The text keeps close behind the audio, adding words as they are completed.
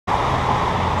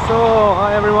So,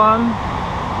 hi everyone,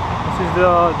 this is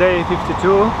the day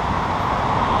 52,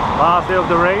 last day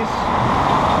of the race,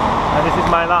 and this is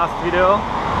my last video.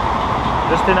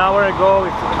 Just an hour ago,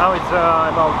 now it's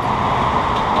about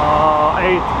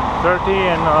 8:30,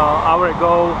 and an hour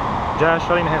ago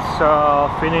Jayasalini has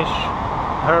finished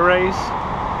her race.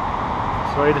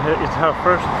 So it's her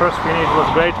first finish. It was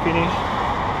a great finish,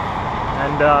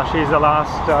 and she is the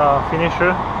last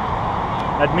finisher.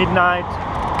 At midnight,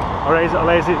 a race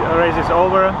is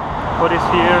over for this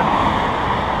year.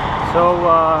 So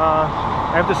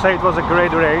I have to say it was a great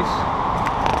race.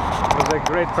 It was a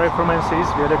great performances.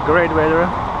 We had a great weather,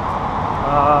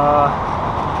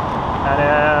 and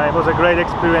it was a great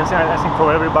experience. I think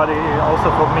for everybody, also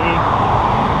for me.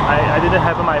 I didn't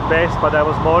have my best, but I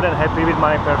was more than happy with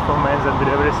my performance and with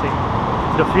everything.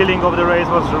 The feeling of the race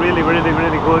was really good.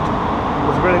 It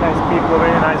was really nice people,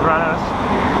 very nice runners,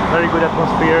 very good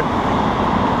atmosphere,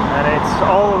 and it's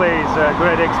always a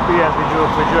great experience which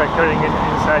you are carrying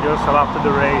inside yourself after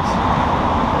the race.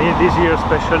 And this year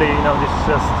especially, you know, this is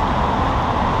just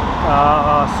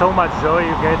so much joy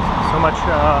you get, so much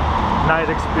nice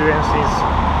experiences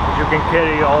that you can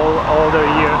carry all the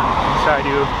year inside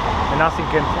you. And nothing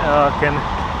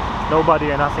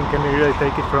nobody and nothing can really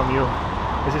take it from you.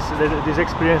 These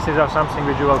experiences are something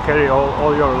which you will carry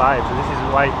all your life. So this is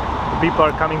why people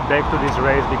are coming back to this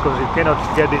race, because you cannot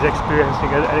get this experience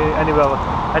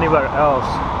anywhere else.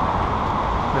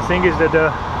 The thing is that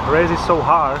the race is so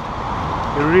hard.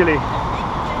 You really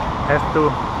have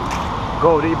to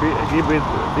go deep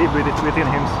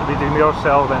within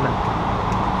yourself and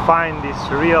find this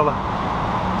real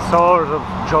source of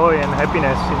joy and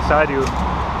happiness inside you,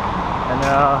 and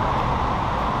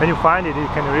when you find it, you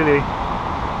can really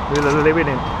live in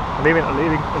it,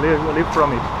 live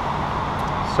from it.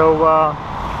 So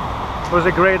it was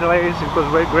a great race. It was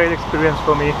a great experience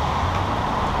for me,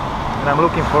 and I'm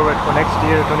looking forward for next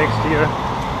year.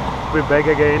 We're back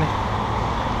again.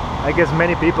 I guess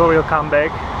many people will come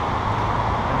back,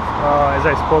 and, as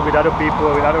I spoke with other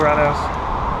people, with other runners,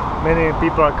 many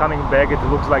people are coming back. It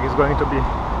looks like it's going to be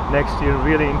next year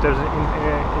really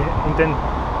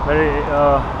very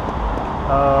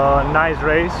nice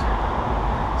race.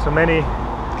 So many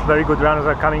very good runners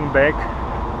are coming back,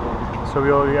 so we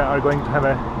are going to have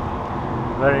a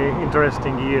very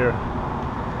interesting year.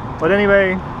 But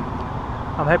anyway,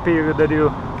 I'm happy that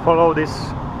you follow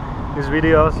these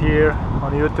videos here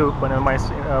on YouTube and on my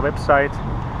website,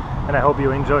 and I hope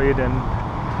you enjoy it, and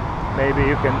maybe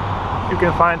you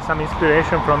can find some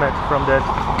inspiration from that,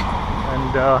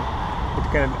 and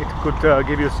it could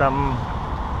give you some,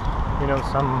 you know,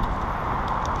 some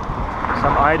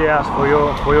ideas for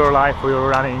your life, for your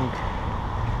running,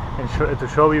 and to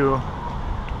show you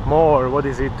more what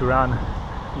is it to run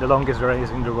the longest race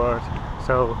in the world.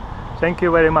 So thank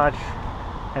you very much,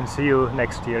 and see you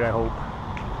next year, I hope.